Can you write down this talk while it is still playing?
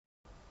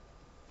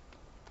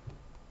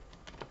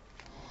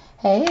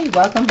Hey,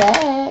 welcome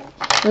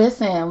back.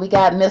 Listen, we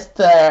got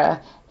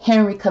Mr.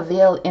 Henry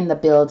Cavill in the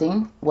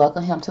building.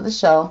 Welcome him to the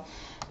show.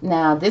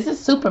 Now, this is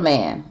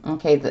Superman.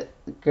 Okay, the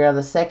girl,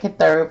 the second,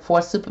 third,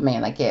 fourth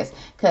Superman, I guess.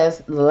 Because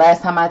the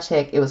last time I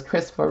checked, it was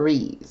Christopher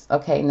Reeves.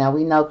 Okay, now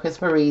we know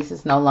Christopher Reeves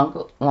is no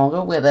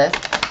longer with us,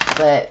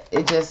 but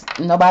it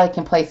just nobody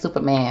can play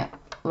Superman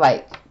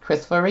like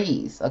Christopher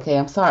Reeves. Okay,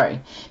 I'm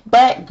sorry,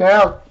 but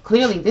girl,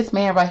 clearly this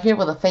man right here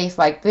with a face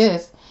like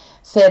this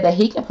said that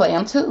he can play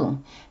him too.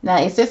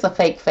 Now, is this a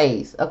fake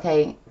face?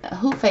 Okay,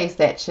 who faced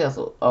that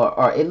chisel,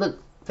 or it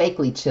looked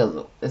fakely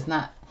chiseled? It's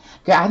not.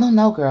 Girl, I don't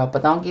know, girl,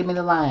 but don't give me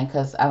the line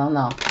because I don't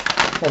know.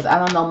 Because I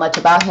don't know much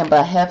about him, but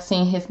I have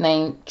seen his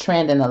name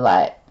trending a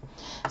lot.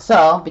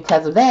 So,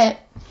 because of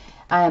that,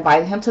 I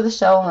invited him to the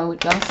show and we're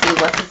going to see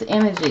what's his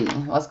energy,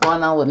 what's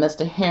going on with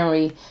Mr.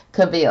 Henry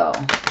Cavill.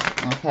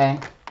 Okay.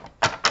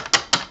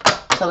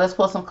 So let's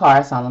pull some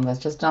cards on him. Let's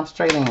just jump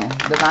straight in.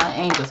 Divine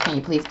Angels, can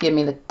you please give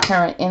me the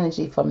current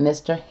energy for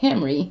Mr.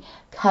 Henry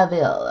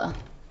Cavill?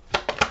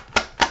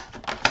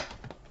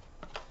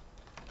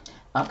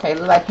 Okay,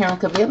 look like Henry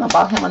Cavill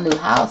bought him a new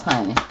house,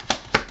 honey.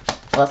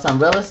 Or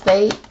some real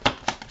estate.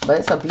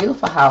 But it's a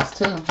beautiful house,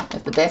 too.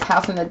 It's the best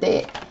house in the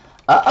deck.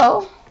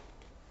 Uh-oh.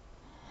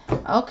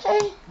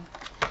 Okay.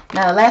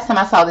 Now, the last time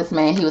I saw this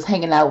man, he was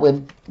hanging out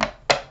with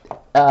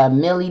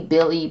Millie,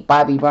 Billy,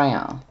 Bobby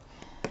Brown.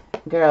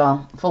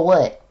 Girl, for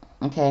what?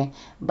 Okay,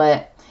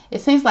 but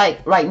it seems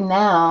like right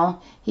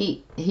now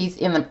he's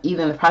either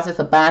in the process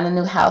of buying a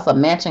new house, a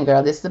mansion.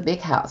 Girl, this is a big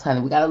house,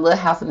 honey. We got a little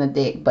house in the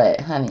deck, but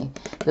honey,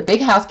 the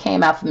big house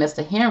came out for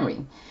Mr.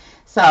 Henry.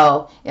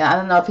 So I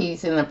don't know if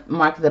he's in the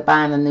market of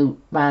buying new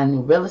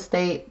real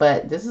estate,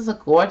 but this is a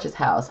gorgeous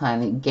house,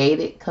 honey.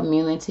 Gated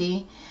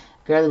community.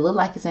 Girl, it look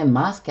like it's in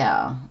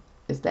Moscow.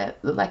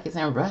 Look like it's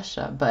in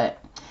Russia,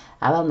 but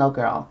I don't know,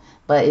 girl.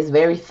 But it's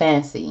very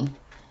fancy.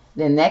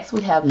 Then next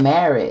we have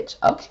marriage.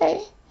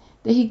 Okay.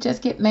 Did he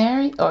just get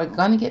married or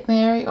gonna get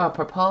married or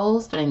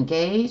proposed or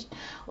engaged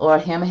or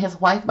him and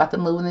his wife about to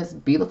move in this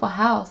beautiful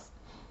house?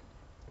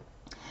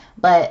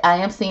 But I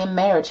am seeing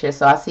marriage here.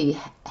 So I see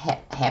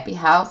happy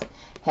house,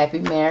 happy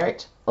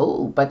marriage.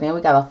 Oh, but then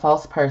we got a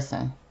false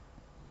person.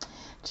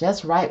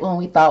 Just right when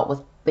we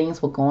thought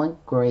things were going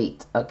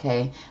great.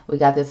 Okay. We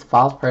got this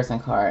false person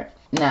card.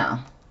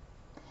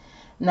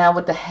 Now,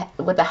 with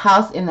the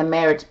house and the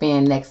marriage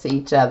being next to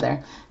each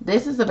other,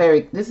 this is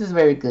very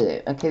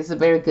good. Okay, it's a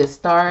very good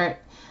start,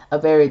 a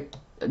very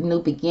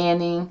new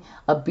beginning,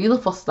 a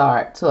beautiful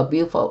start to a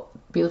beautiful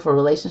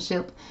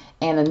relationship,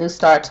 and a new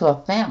start to a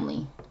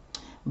family.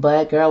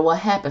 But girl, what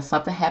happened?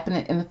 Something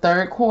happened in the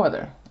third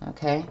quarter.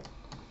 Okay,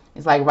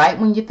 it's like right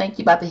when you think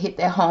you're about to hit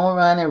that home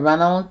run and run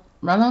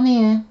on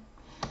in,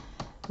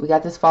 we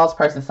got this false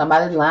person.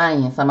 Somebody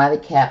lying, somebody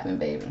capping,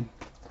 baby.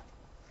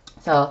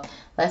 So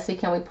let's see,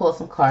 can we pull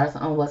some cards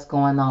on what's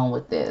going on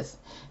with this?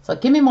 So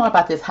give me more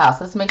about this house.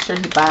 Let's make sure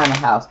he's buying a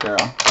house, girl.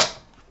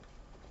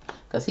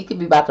 Because he could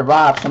be about to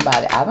rob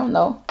somebody. I don't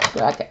know.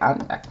 I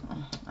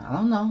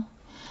don't know.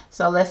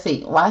 So let's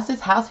see. Why is this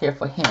house here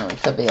for Henry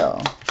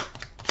Cavill?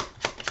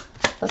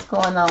 What's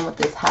going on with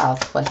this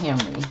house for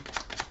Henry?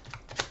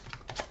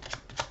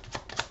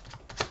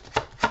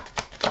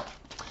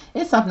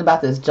 It's something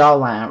about this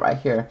jawline right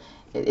here.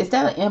 Is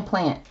that an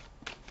implant?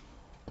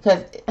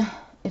 Because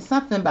it's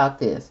something about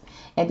this.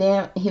 And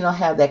then he don't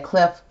have that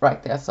cleft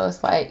right there. So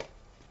it's like,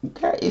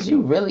 girl, is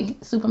you really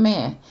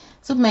Superman?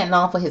 Superman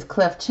known for his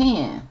cleft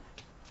chin.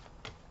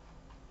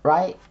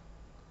 Right?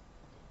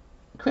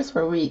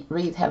 Christopher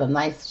Reeves had a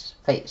nice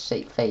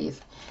shaped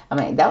face. I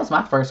mean, that was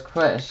my first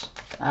crush.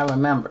 I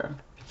remember.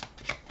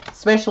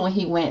 Especially when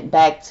he went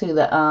back to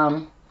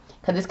the,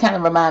 because this kind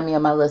of reminded me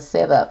of my little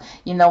setup.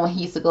 You know, when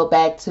he used to go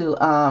back to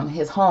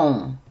his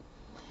home.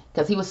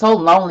 Because he was so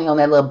lonely on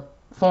that little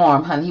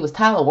farm, honey. He was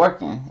tired of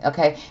working,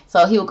 okay?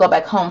 So he would go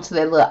back home to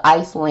that little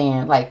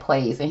Iceland-like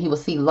place, and he would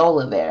see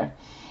Lola there.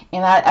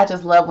 And I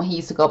just love when he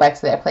used to go back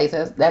to that place.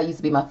 That used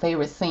to be my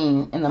favorite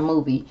scene in the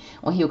movie.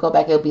 When he would go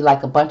back, it would be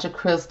like a bunch of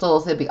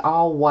crystals. It would be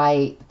all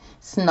white,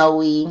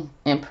 snowy,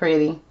 and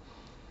pretty.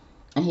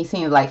 And he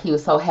seemed like he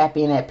was so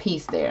happy and at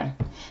peace there.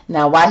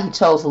 Now, why he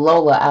chose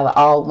Lola out of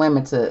all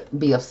women to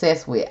be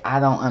obsessed with, I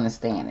don't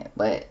understand it.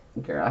 But,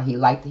 girl, he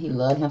loved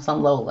him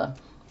some Lola.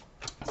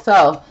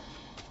 So,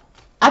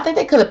 I think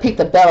they could have picked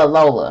a Bella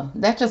Lola.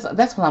 That's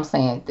what I'm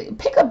saying.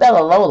 Pick a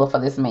Bella Lola for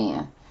this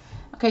man.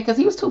 Okay, because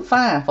he was too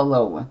fine for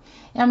Lola.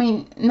 I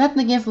mean, nothing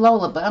against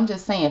Lola, but I'm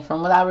just saying,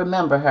 from what I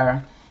remember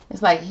her,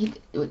 it's like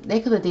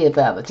they could have did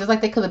better. Just like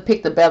they could have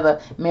picked a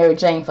Bella Mary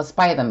Jane for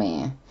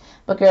Spider-Man.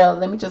 But girl,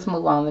 let me just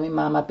move on. Let me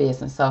mind my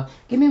business. So,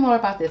 give me more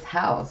about this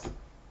house.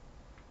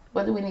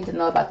 What do we need to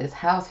know about this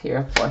house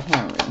here for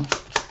Henry?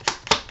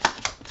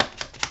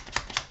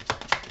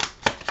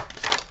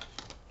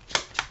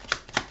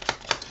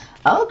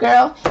 Oh,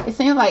 girl, it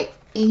seems like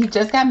he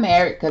just got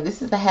married because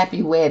this is a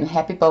happy wedding,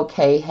 happy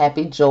bouquet,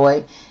 happy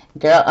joy.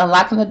 Girl,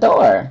 unlocking the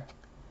door.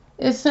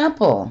 It's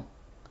simple.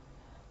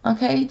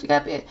 Okay, you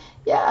got to be,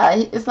 yeah,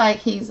 it's like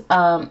he's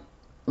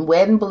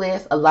wedding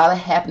bliss, a lot of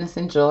happiness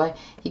and joy.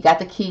 He got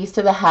the keys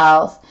to the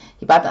house.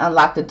 He about to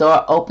unlock the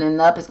door, opening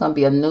up. It's going to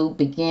be a new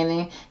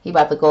beginning. He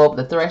about to go over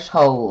the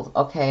threshold,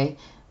 okay,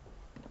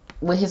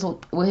 with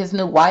his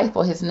new wife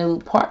or his new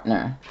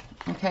partner,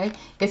 okay.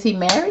 Is he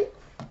married?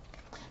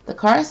 The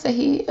card said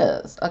he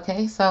is,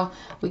 okay. So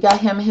we got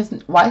him and his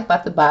wife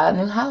about to buy a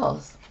new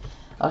house,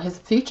 or his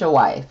future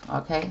wife,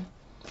 okay.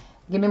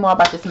 Give me more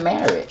about this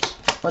marriage.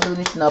 What do we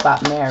need to know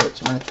about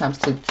marriage when it comes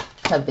to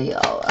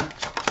Cavill?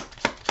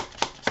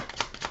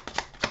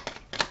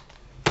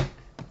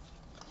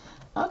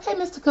 Okay,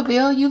 Mr.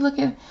 Cavill,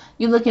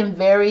 you looking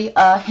very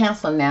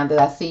handsome now that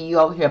I see you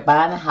over here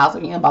buying a house, or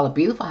you bought a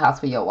beautiful house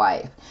for your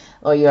wife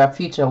or your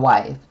future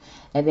wife.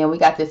 And then we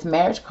got this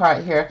marriage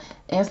card here,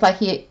 and it's like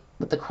he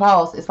with the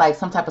cross. It's like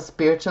some type of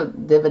spiritual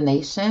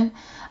divination.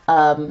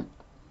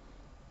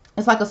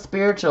 It's like a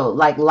spiritual,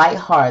 like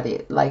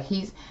lighthearted, like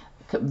he's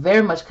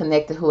very much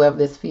connected. Whoever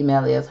this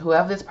female is,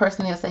 whoever this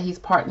person is that he's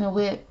partnered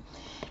with,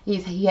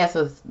 he has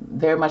a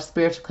very much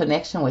spiritual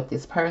connection with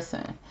this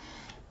person.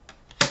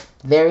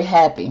 Very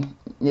happy.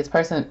 This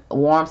person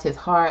warms his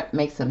heart,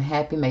 makes him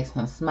happy, makes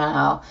him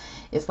smile.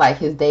 It's like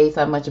his days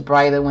are much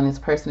brighter when this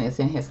person is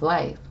in his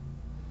life.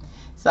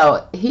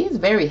 So he's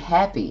very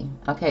happy.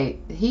 Okay,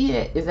 he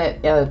is at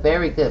a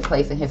very good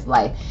place in his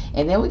life.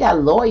 And then we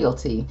got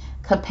loyalty,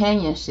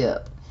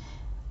 companionship,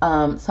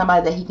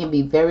 somebody that he can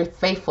be very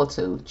faithful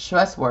to,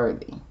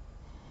 trustworthy.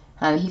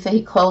 And he said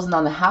he closing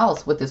on the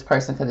house with this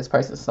person because this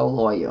person is so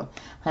loyal.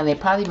 And they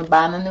probably even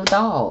buying a new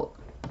dog.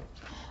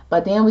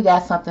 But then we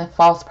got something,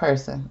 false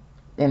person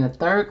in the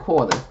third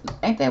quarter.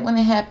 Ain't that when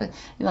it happened?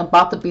 You know,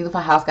 bought the beautiful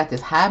house, got this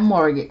high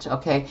mortgage,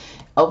 okay.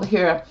 Over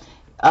here,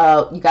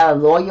 you got a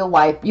loyal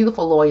wife,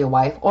 beautiful loyal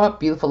wife, or a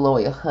beautiful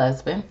loyal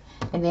husband.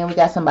 And then we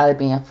got somebody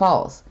being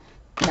false.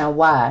 Now,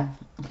 why?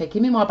 Okay,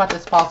 give me more about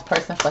this false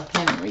person for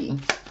Henry.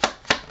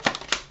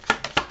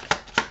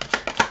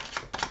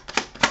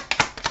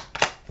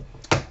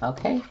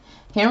 Okay,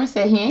 Henry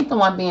said he ain't the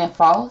one being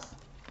false.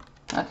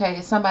 Okay,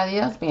 it's somebody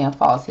else being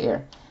false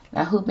here.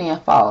 Now, who being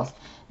false?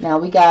 Now,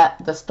 we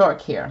got the stork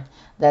here.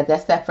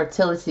 That's that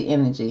fertility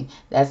energy.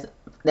 That's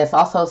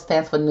also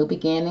stands for new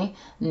beginning,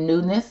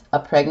 newness, a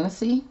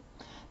pregnancy.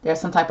 There's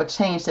some type of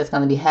change that's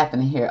going to be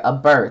happening here, a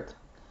birth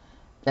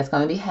that's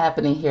going to be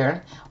happening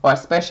here, or a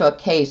special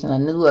occasion, a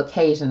new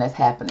occasion that's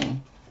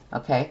happening.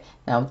 Okay,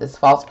 now with this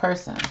false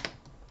person,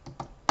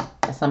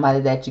 that's somebody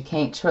that you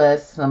can't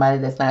trust, somebody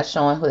that's not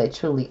showing who they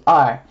truly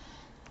are.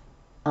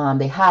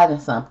 They hiding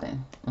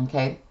something.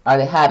 Okay, are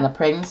they hiding a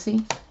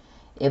pregnancy?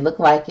 It looked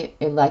like it.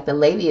 It like the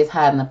lady is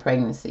hiding a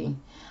pregnancy.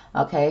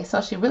 Okay,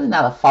 so she's really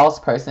not a false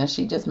person.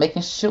 She just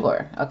making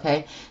sure.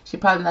 Okay, she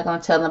probably not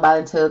gonna tell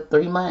nobody until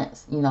 3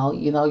 months. You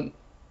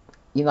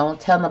don't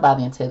tell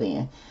nobody until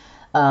then.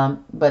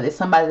 But it's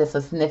somebody that's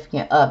a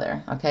significant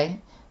other. Okay,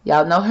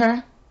 y'all know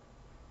her.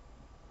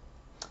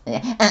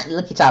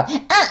 Look at y'all.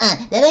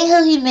 That ain't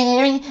who he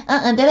married.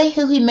 That ain't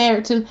who he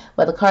married to.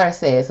 But the card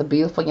says a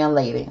beautiful young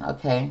lady.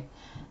 Okay.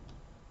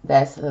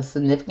 That's a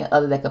significant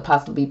other that could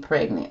possibly be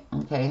pregnant,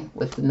 okay,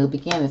 with the new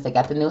beginnings. They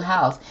got the new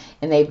house,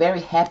 and they very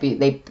happy.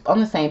 They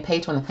on the same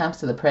page when it comes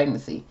to the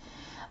pregnancy.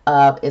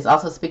 It's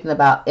also speaking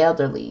about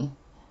elderly.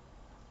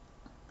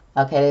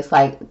 Okay, it's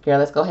like, girl,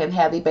 let's go ahead and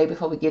have these baby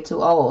before we get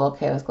too old.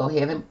 Okay, let's go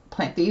ahead and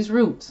plant these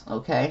roots,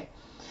 okay.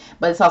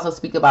 But it's also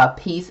speaking about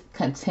peace,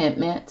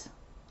 contentment,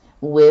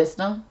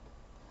 wisdom,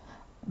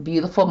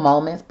 beautiful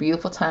moments,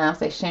 beautiful times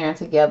they sharing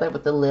together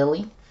with the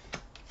lily.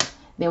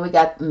 Then we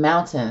got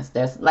mountains.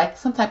 There's like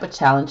some type of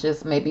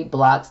challenges, maybe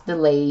blocks,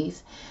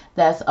 delays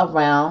that's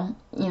around,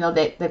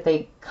 that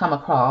they come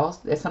across.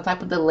 There's some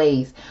type of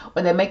delays,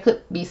 or there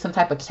could be some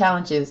type of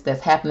challenges that's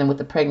happening with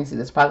the pregnancy.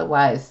 That's probably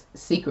why it's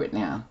secret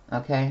now,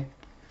 okay?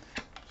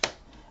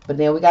 But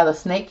then we got a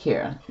snake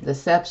here.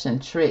 Deception,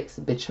 tricks,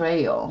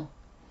 betrayal,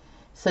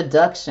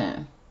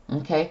 seduction,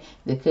 okay?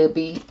 It could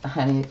be,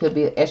 honey, it could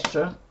be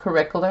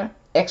extracurricular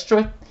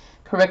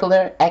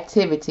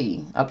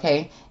activity,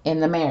 okay, in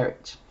the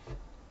marriage.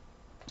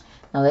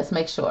 Now let's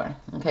make sure,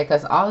 okay,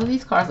 because all of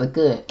these cards are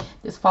good.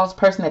 This false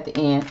person at the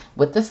end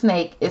with the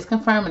snake is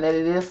confirming that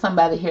it is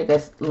somebody here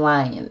that's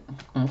lying,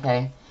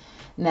 okay.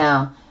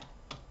 Now,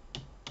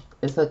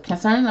 it's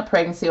concerning a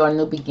pregnancy or a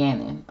new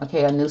beginning,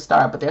 okay, a new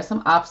start, but there's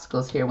some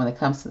obstacles here when it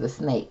comes to the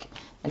snake.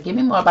 Now give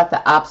me more about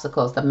the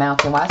obstacles, the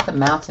mountain. Why is the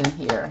mountain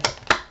here?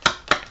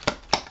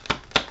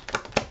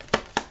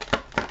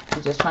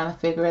 I'm just trying to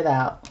figure it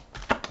out.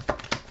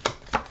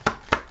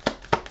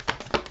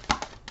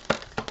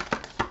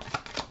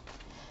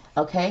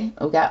 Okay,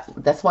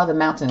 that's why the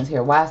mountain is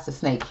here. Why is the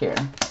snake here?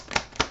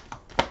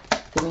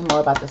 Give me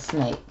more about the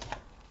snake.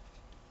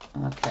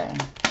 Okay.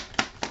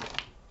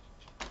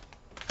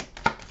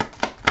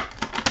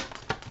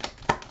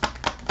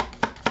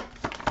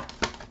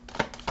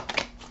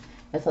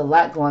 There's a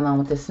lot going on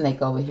with this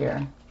snake over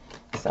here.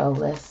 So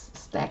let's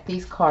stack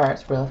these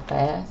cards real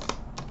fast.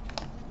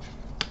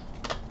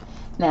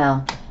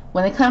 Now,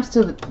 when it comes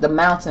to the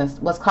mountains,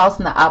 what's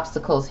causing the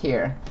obstacles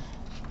here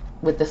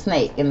with the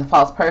snake and the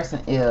false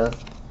person is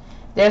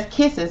there's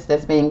kisses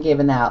that's being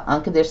given out,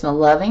 unconditional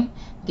loving,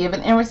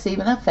 giving and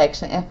receiving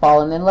affection and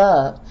falling in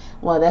love.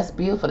 Well, that's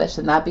beautiful. That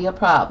should not be a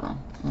problem.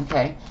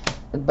 Okay.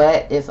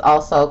 But it's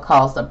also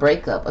caused a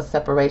breakup, a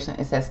separation.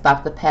 It says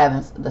stop the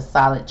patterns, the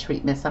silent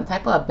treatment, some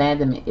type of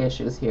abandonment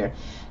issues here.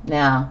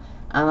 Now,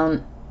 I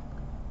don't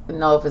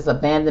know if it's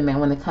abandonment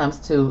when it comes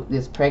to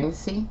this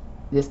pregnancy,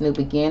 this new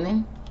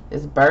beginning,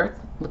 this birth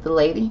with the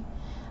lady.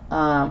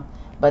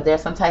 But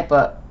there's some type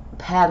of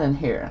pattern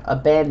here,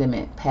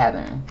 abandonment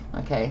pattern.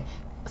 Okay.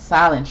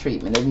 Silent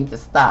treatment. They need to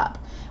stop.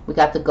 We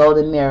got the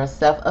golden mirror,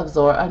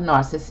 self-absorbed or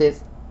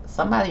narcissist,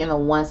 somebody in a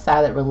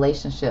one-sided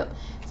relationship,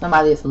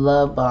 somebody is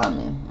love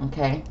bombing,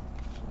 okay,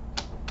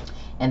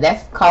 and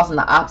that's causing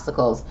the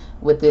obstacles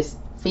with this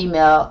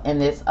female and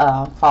this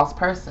false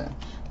person.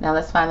 Now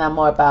let's find out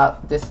more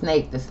about the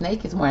snake. The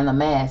snake is wearing a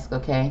mask,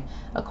 okay,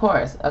 of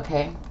course,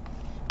 okay,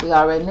 we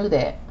already knew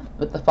that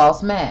with the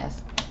false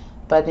mask,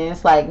 but then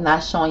it's like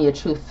not showing your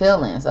true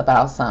feelings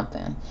about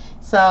something.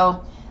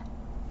 So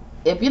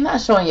if you're not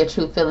showing your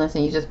true feelings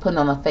and you're just putting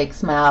on a fake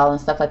smile and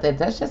stuff like that,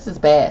 that's just as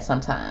bad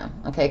sometimes,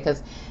 okay?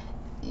 Because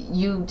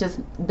you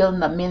just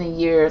building up many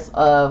years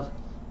of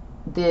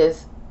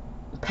this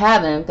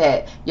pattern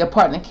that your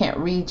partner can't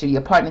read you,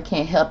 your partner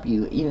can't help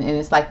you, and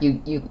it's like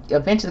you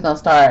eventually going to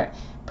start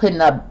putting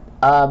up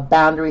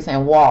boundaries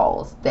and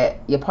walls that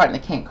your partner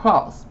can't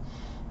cross,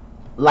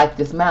 like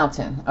this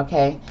mountain,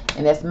 okay?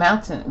 And this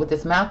mountain, with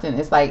this mountain,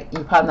 it's like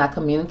you're probably not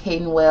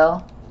communicating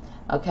well.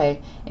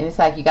 Okay, and it's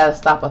like you got to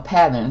stop a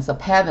pattern. It's a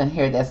pattern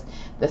here that's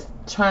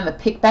trying to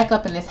pick back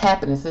up in this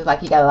happiness. It's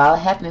like you got a lot of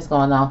happiness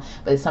going on,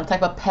 but it's some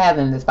type of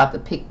pattern that's about to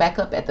pick back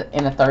up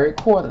in the third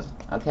quarter.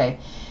 Okay,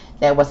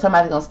 that was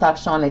somebody's gonna stop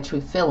showing their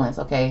true feelings.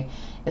 Okay,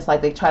 it's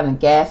like they trying to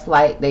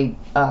gaslight, they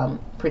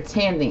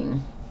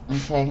pretending.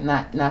 Okay,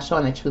 not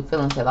showing their true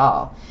feelings at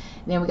all.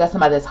 Then we got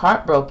somebody that's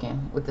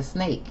heartbroken with the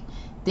snake,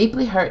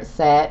 deeply hurt,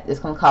 sad. It's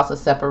gonna cause a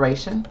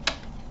separation.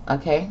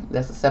 Okay,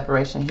 there's a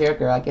separation here,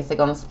 girl. I guess they're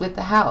going to split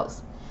the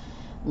house.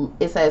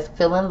 It says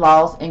feeling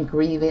lost and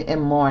grieving and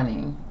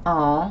mourning.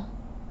 Oh.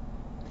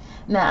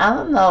 Now, I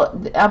don't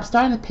know. I'm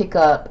starting to pick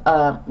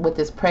up with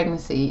this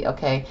pregnancy,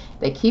 okay.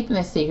 They're keeping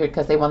it secret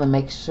because they want to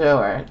make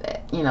sure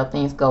that, you know,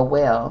 things go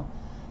well.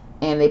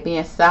 And they're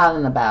being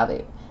silent about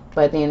it.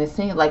 But then it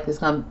seems like it's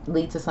going to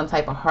lead to some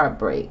type of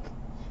heartbreak.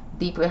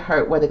 Deeply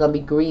hurt where they're going to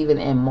be grieving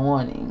and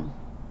mourning.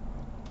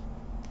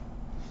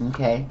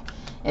 Okay.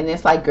 And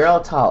it's like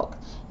girl talk.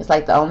 It's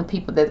like the only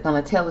people that's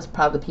going to tell is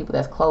probably the people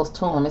that's close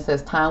to them. It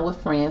says time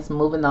with friends,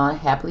 moving on,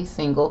 happily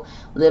single,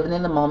 living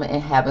in the moment,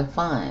 and having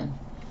fun.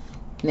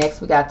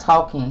 Next, we got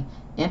talking,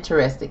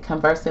 interested,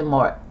 conversing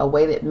more,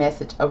 awaited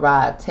message,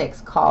 arrived,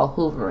 text, call,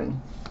 hoovering.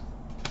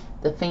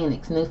 The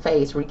phoenix, new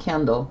phase,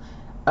 rekindle,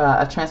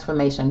 a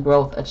transformation,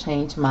 growth, a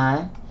changed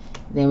mind.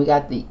 Then we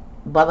got the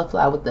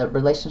butterfly with the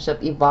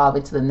relationship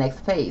evolving to the next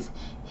phase,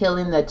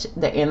 healing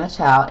the inner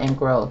child and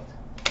growth.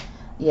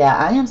 Yeah,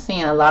 I am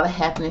seeing a lot of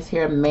happiness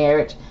here,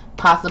 marriage,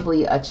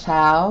 possibly a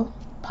child,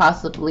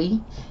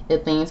 possibly,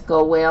 if things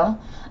go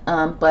well.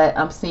 But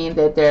I'm seeing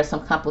that there are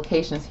some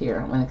complications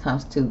here when it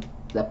comes to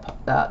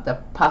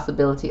the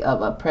possibility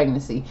of a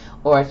pregnancy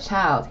or a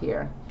child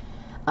here.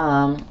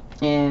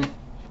 And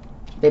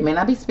they may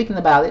not be speaking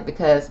about it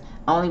because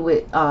only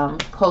with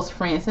close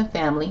friends and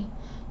family,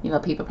 you know,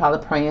 people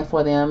probably praying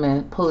for them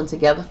and pulling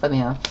together for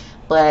them.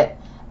 But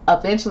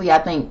eventually, I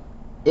think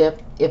if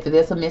it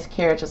is a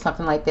miscarriage or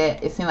something like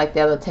that, it seems like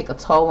that'll take a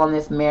toll on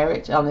this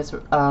marriage, on this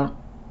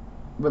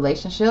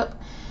relationship,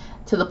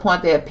 to the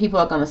point that people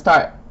are going to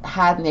start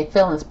hiding their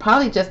feelings,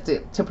 probably just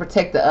to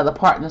protect the other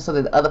partner so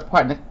that the other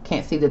partner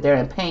can't see that they're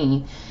in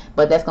pain.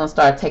 But that's going to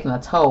start taking a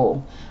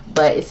toll.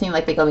 But it seems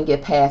like they're going to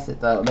get past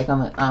it, though. They're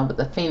going to, with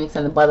the phoenix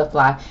and the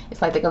butterfly,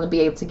 it's like they're going to be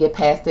able to get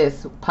past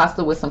this,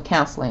 possibly with some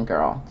counseling,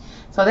 girl.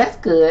 So that's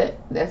good.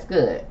 That's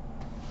good.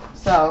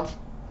 So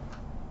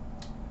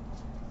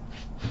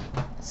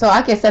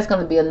I guess that's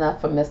going to be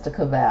enough for Mr.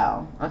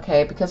 Cavill,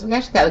 okay? Because we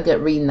actually got a good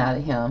reading out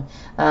of him,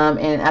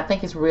 and I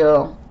think it's a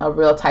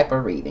real type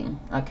of reading,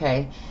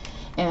 okay?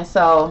 And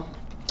so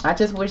I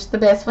just wish the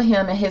best for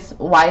him and his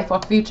wife or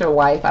future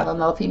wife. I don't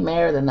know if he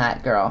married or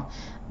not, girl,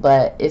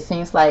 but it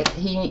seems like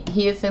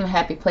he is in a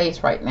happy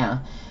place right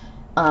now.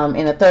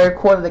 In the third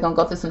quarter, they're going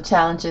to go through some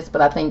challenges,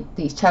 but I think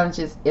these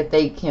challenges, if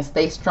they can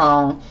stay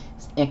strong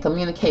and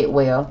communicate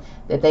well,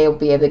 that they will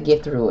be able to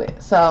get through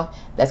it. So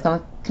that's going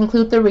to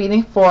conclude the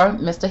reading for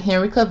Mr.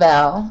 Henry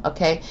Cavill,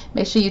 okay?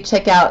 Make sure you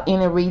check out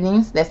any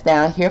readings that's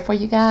down here for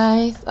you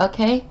guys,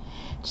 okay?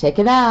 Check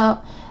it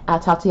out. I'll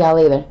talk to y'all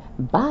later.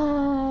 Bye.